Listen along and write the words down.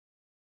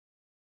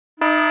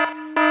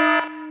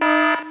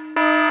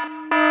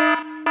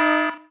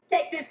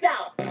Check this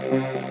out.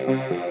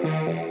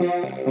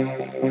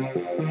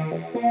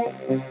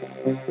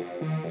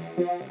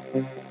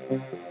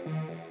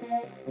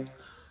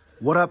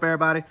 What up,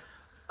 everybody?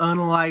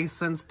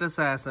 Unlicensed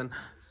assassin.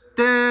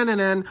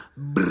 Dun-dun-dun.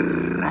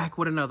 Back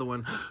with another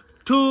one.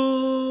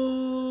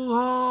 Tool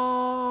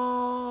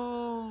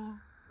haul.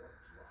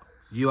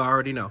 You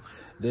already know.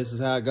 This is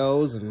how it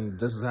goes, and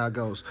this is how it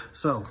goes.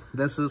 So,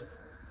 this is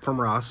from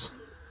Ross.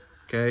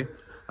 Okay?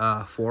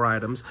 4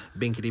 items.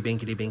 Binkity,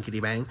 binkity,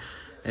 binkity, bang.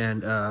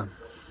 And,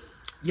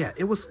 yeah,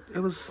 it was,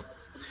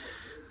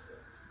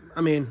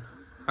 I mean,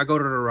 I go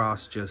to the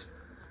Ross just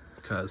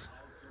because.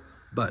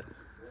 But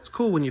it's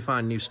cool when you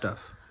find new stuff.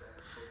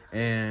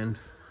 And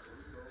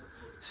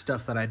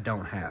stuff that I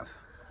don't have.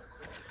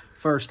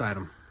 First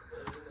item.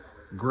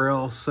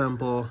 Grill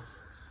Simple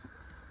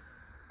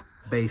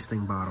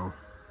basting bottle.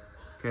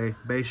 Okay,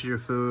 baste your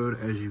food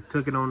as you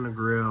cook it on the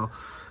grill.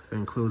 It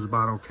includes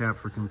bottle cap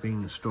for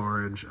convenient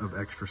storage of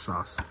extra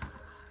sauce.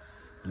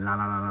 La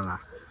la la la la.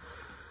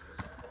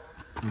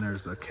 And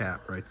there's the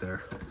cap right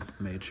there.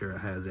 Made sure it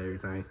has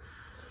everything.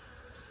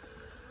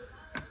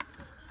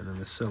 And then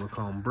the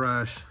silicone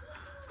brush.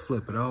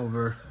 Flip it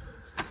over.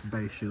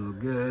 Baste your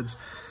goods.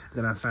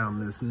 Then I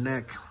found this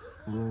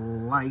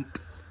Necklight.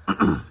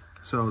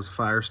 So it's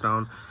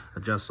Firestone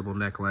adjustable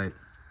neck light.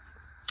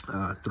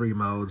 3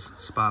 modes: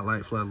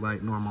 spotlight,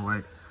 floodlight, normal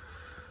light.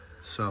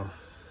 So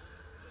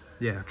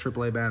yeah,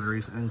 AAA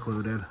batteries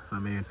included. I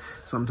mean,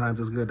 sometimes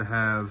it's good to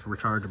have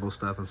rechargeable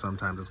stuff, and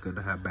sometimes it's good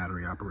to have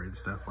battery operated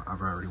stuff.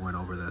 I've already went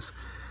over this.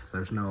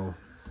 There's no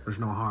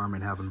harm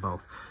in having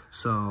both.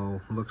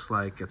 So looks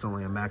like it's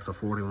only a max of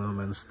 40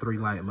 lumens, 3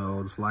 light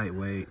modes,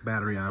 lightweight,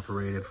 battery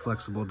operated,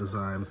 flexible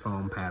design,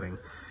 foam padding.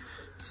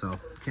 So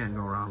can't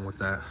go wrong with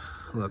that.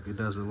 Look, it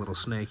does a little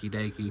snaky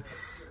dakey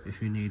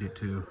if you need it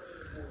to.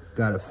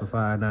 Got it for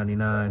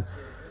 $5.99.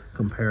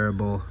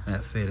 Comparable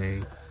at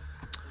fitting.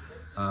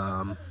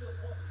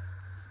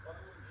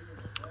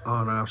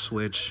 On-off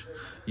switch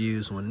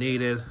used when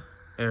needed.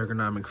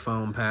 Ergonomic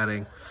foam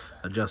padding.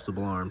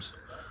 Adjustable arms.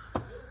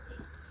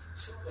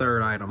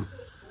 Third item.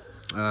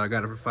 I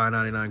got it for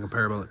 $5.99.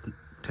 Comparable at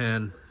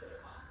 10.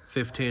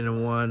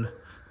 15-in-1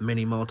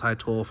 mini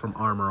multi-tool from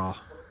Armor All.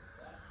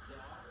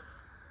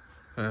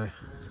 Okay.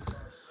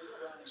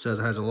 Says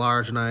it has a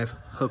large knife,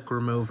 hook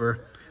remover,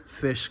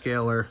 fish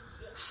scaler,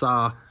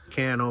 saw,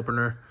 can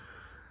opener,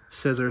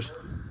 scissors,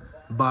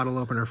 bottle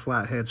opener,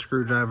 flathead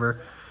screwdriver,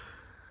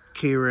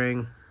 key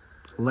ring,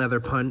 leather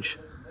punch,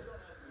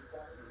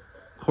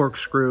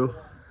 corkscrew,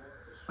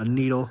 a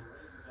needle,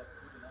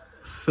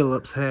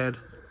 Phillips head,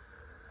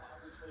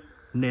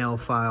 nail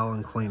file,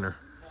 and cleaner.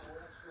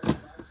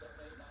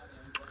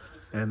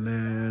 And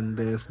then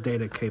this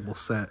data cable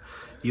set,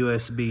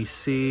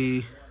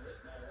 USB-C,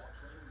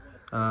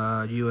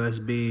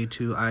 USB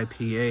to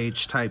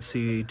IPH,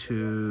 Type-C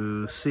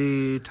to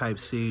C,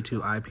 Type-C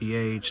to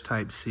IPH,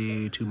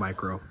 Type-C to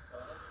micro.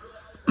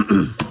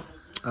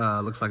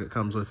 Looks like it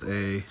comes with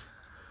a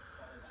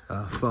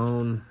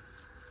phone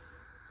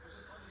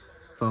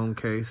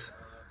case,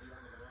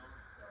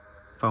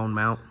 phone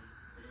mount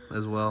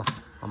as well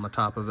on the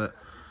top of it.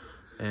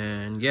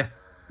 And yeah,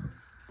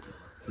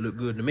 look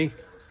good to me.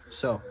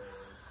 So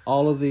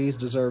all of these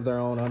deserve their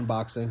own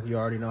unboxing. You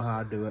already know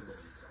how I do it.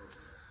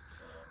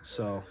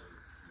 So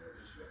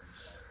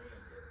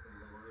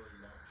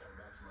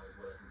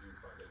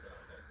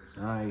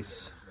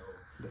nice.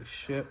 They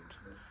shipped.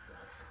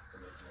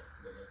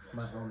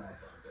 My own knife.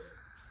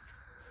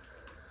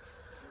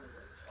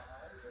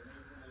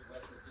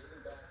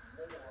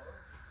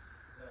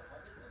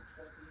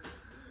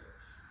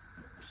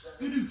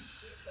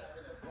 Skadoosh.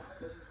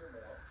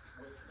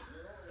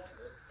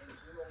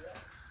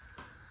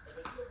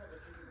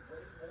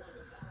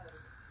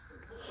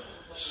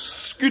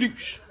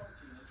 Skadoosh.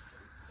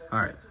 All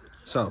right,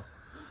 so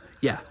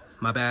yeah,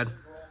 my bad.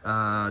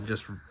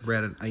 Just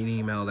read an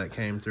email that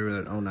came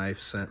through that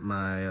O-Knife sent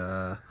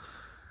my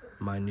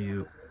my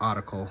new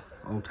Otacle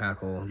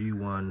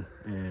U1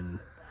 in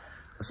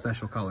a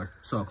special color.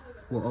 So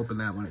we'll open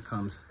that when it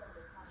comes.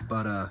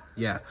 But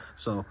yeah,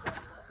 so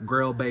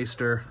grill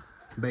baster,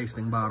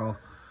 basting bottle,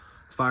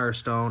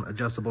 Firestone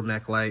adjustable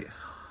neck light,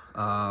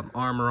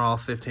 Armor All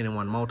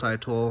 15-in-1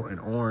 multi-tool in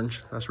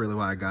orange. That's really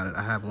why I got it.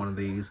 I have one of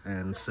these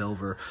in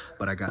silver,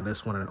 but I got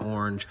this one in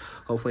orange.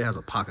 Hopefully it has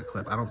a pocket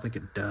clip. I don't think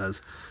it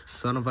does.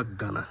 Son of a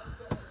gunna.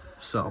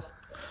 So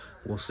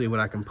we'll see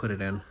what I can put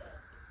it in.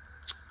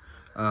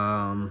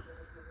 And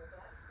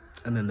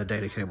then the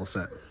data cable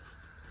set.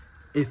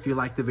 If you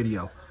liked the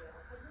video,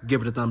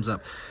 give it a thumbs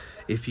up.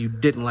 If you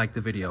didn't like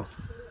the video,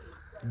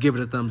 give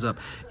it a thumbs up.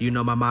 You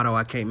know my motto,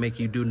 I can't make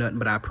you do nothing,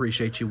 but I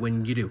appreciate you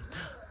when you do.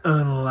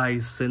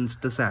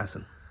 Unlicensed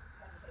assassin.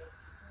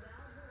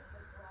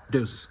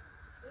 Deuces.